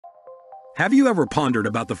Have you ever pondered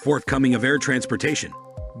about the forthcoming of air transportation?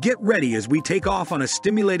 Get ready as we take off on a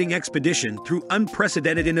stimulating expedition through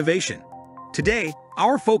unprecedented innovation. Today,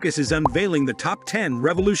 our focus is unveiling the top 10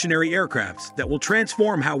 revolutionary aircrafts that will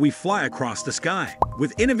transform how we fly across the sky.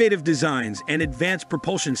 With innovative designs and advanced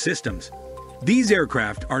propulsion systems, these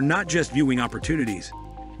aircraft are not just viewing opportunities.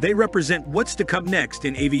 They represent what's to come next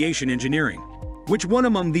in aviation engineering. Which one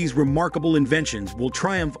among these remarkable inventions will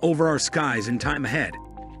triumph over our skies in time ahead?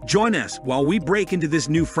 Join us while we break into this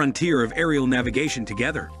new frontier of aerial navigation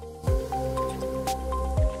together.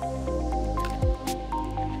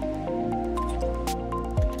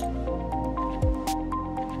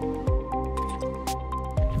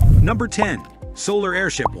 Number 10. Solar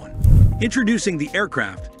Airship 1. Introducing the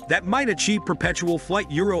aircraft that might achieve perpetual flight.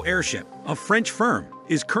 Euro Airship, a French firm,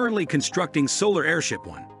 is currently constructing Solar Airship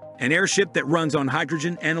 1, an airship that runs on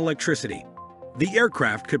hydrogen and electricity. The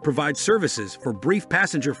aircraft could provide services for brief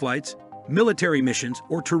passenger flights, military missions,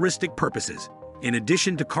 or touristic purposes, in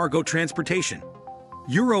addition to cargo transportation.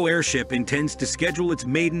 Euro Airship intends to schedule its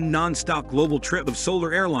maiden non-stop global trip of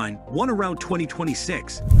Solar Airline 1 around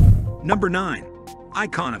 2026. Number 9.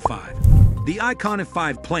 Icon 5. The Icon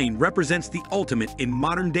 5 plane represents the ultimate in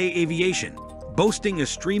modern-day aviation, boasting a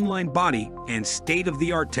streamlined body and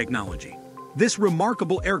state-of-the-art technology. This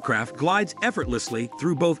remarkable aircraft glides effortlessly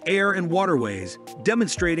through both air and waterways,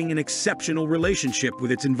 demonstrating an exceptional relationship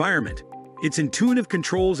with its environment. Its intuitive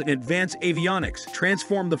controls and advanced avionics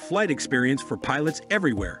transform the flight experience for pilots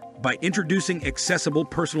everywhere by introducing accessible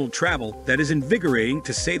personal travel that is invigorating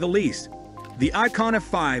to say the least. The Icon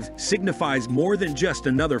 5 signifies more than just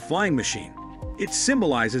another flying machine. It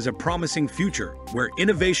symbolizes a promising future where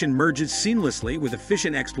innovation merges seamlessly with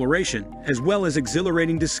efficient exploration, as well as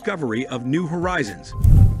exhilarating discovery of new horizons.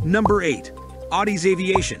 Number 8. Audi's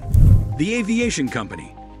Aviation. The aviation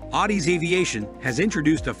company, Audi's Aviation, has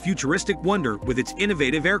introduced a futuristic wonder with its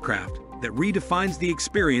innovative aircraft that redefines the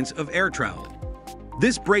experience of air travel.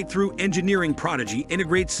 This breakthrough engineering prodigy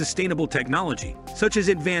integrates sustainable technology, such as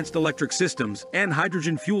advanced electric systems and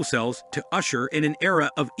hydrogen fuel cells, to usher in an era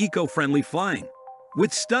of eco-friendly flying.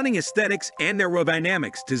 With stunning aesthetics and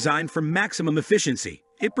aerodynamics designed for maximum efficiency,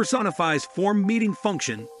 it personifies form-meeting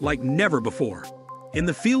function like never before. In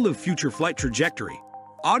the field of future flight trajectory,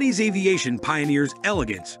 Audi's Aviation pioneers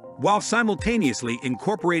elegance while simultaneously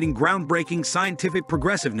incorporating groundbreaking scientific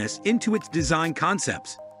progressiveness into its design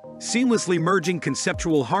concepts, seamlessly merging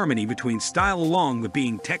conceptual harmony between style along with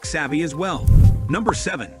being tech-savvy as well. Number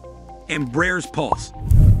 7. Embraer's Pulse.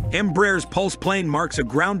 Embraer's Pulse plane marks a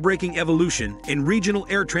groundbreaking evolution in regional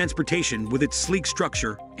air transportation with its sleek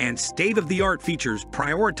structure and state-of-the-art features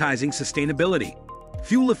prioritizing sustainability.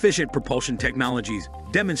 Fuel-efficient propulsion technologies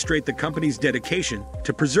demonstrate the company's dedication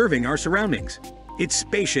to preserving our surroundings. Its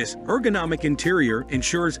spacious, ergonomic interior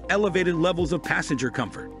ensures elevated levels of passenger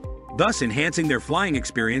comfort, thus enhancing their flying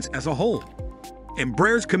experience as a whole.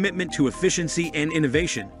 Embraer's commitment to efficiency and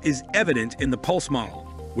innovation is evident in the Pulse model,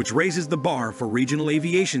 which raises the bar for regional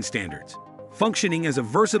aviation standards. Functioning as a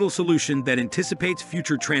versatile solution that anticipates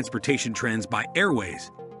future transportation trends by airways,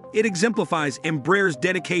 it exemplifies Embraer's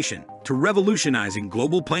dedication to revolutionizing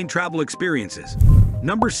global plane travel experiences.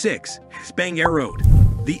 Number 6. Xpeng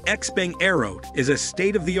Aerode. The Xpeng Aerode is a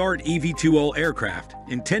state-of-the-art eVTOL aircraft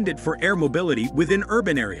intended for air mobility within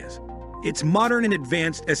urban areas. Its modern and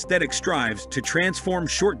advanced aesthetic strives to transform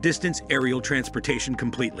short-distance aerial transportation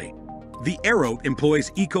completely. The Aerode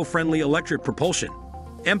employs eco-friendly electric propulsion,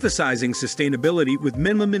 emphasizing sustainability with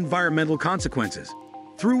minimum environmental consequences.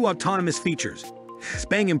 Through autonomous features,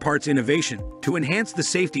 Xpeng imparts innovation to enhance the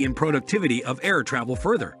safety and productivity of air travel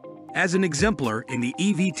further. As an exemplar in the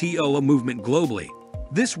eVTOL movement globally,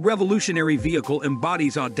 this revolutionary vehicle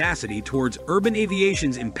embodies audacity towards urban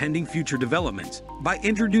aviation's impending future developments by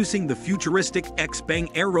introducing the futuristic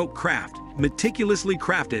Xpeng Aerode craft. Meticulously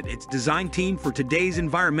crafted, its design team for today's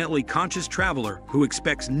environmentally conscious traveler who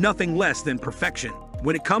expects nothing less than perfection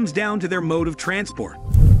when it comes down to their mode of transport.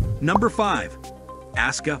 Number 5.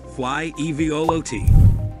 ASCA Fly eVTOL.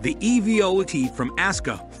 The eVTOL from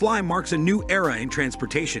ASCA Fly marks a new era in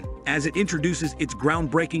transportation as it introduces its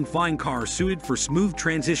groundbreaking flying car suited for smooth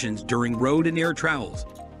transitions during road and air travels.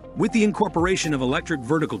 With the incorporation of electric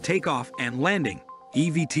vertical takeoff and landing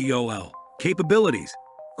 (eVTOL) capabilities,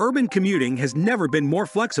 urban commuting has never been more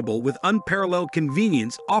flexible with unparalleled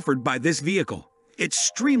convenience offered by this vehicle. Its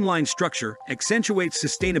streamlined structure accentuates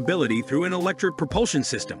sustainability through an electric propulsion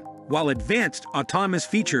system, while advanced autonomous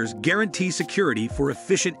features guarantee security for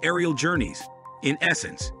efficient aerial journeys. In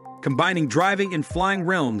essence, combining driving and flying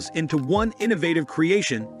realms into one innovative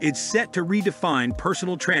creation is set to redefine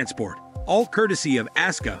personal transport, all courtesy of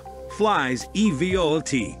ASCA Fly's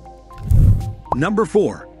eVTOL. Number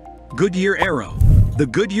 4. Goodyear Aero. The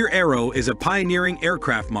Goodyear Aero is a pioneering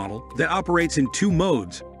aircraft model that operates in two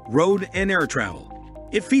modes, road and air travel.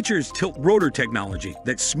 It features tilt-rotor technology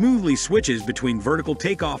that smoothly switches between vertical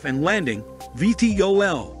takeoff and landing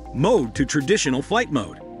 (VTOL) mode to traditional flight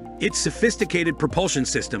mode. Its sophisticated propulsion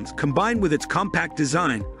systems, combined with its compact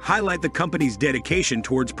design, highlight the company's dedication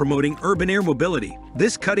towards promoting urban air mobility.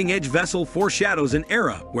 This cutting-edge vessel foreshadows an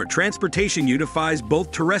era where transportation unifies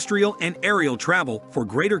both terrestrial and aerial travel for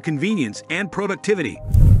greater convenience and productivity.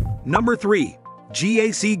 Number 3.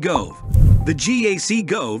 GAC Gove. The GAC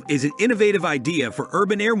Gove is an innovative idea for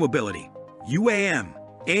urban air mobility (UAM),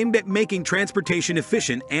 aimed at making transportation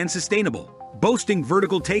efficient and sustainable, boasting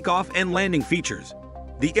vertical takeoff and landing features.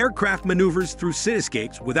 The aircraft maneuvers through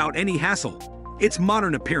cityscapes without any hassle. Its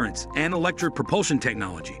modern appearance and electric propulsion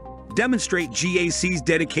technology demonstrate GAC's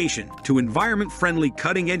dedication to environment-friendly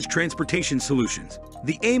cutting-edge transportation solutions.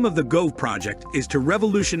 The aim of the Gove project is to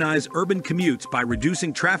revolutionize urban commutes by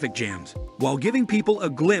reducing traffic jams, while giving people a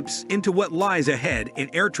glimpse into what lies ahead in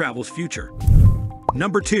air travel's future.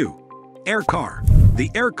 Number 2. Air car.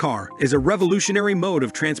 The air car is a revolutionary mode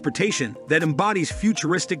of transportation that embodies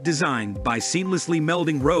futuristic design by seamlessly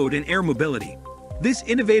melding road and air mobility. This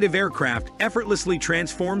innovative aircraft effortlessly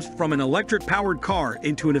transforms from an electric-powered car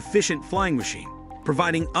into an efficient flying machine,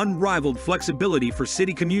 providing unrivaled flexibility for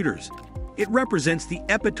city commuters. It represents the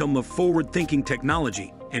epitome of forward-thinking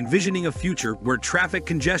technology, envisioning a future where traffic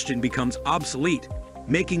congestion becomes obsolete,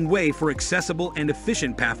 making way for accessible and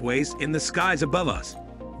efficient pathways in the skies above us.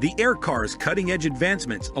 The air car's cutting-edge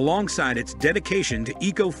advancements, alongside its dedication to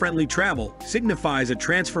eco-friendly travel, signifies a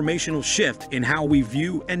transformational shift in how we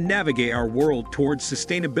view and navigate our world towards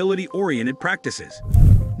sustainability-oriented practices.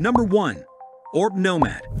 Number 1. Orb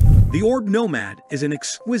Nomad. The Orb Nomad is an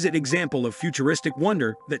exquisite example of futuristic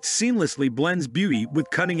wonder that seamlessly blends beauty with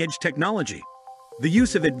cutting-edge technology. The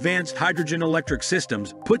use of advanced hydrogen-electric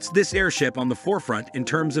systems puts this airship on the forefront in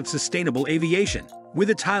terms of sustainable aviation. With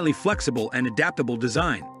its highly flexible and adaptable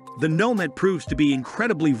design, the Nomad proves to be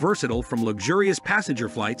incredibly versatile, from luxurious passenger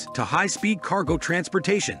flights to high-speed cargo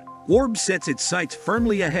transportation. Orb sets its sights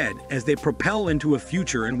firmly ahead as they propel into a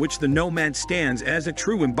future in which the Nomad stands as a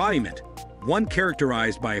true embodiment, one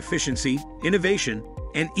characterized by efficiency, innovation,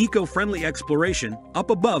 and eco-friendly exploration up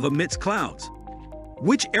above amidst clouds.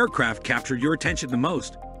 Which aircraft captured your attention the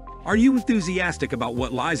most? Are you enthusiastic about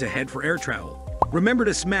what lies ahead for air travel? Remember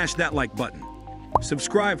to smash that like button.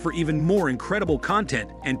 Subscribe for even more incredible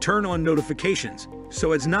content and turn on notifications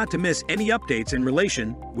so as not to miss any updates in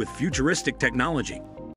relation with futuristic technology.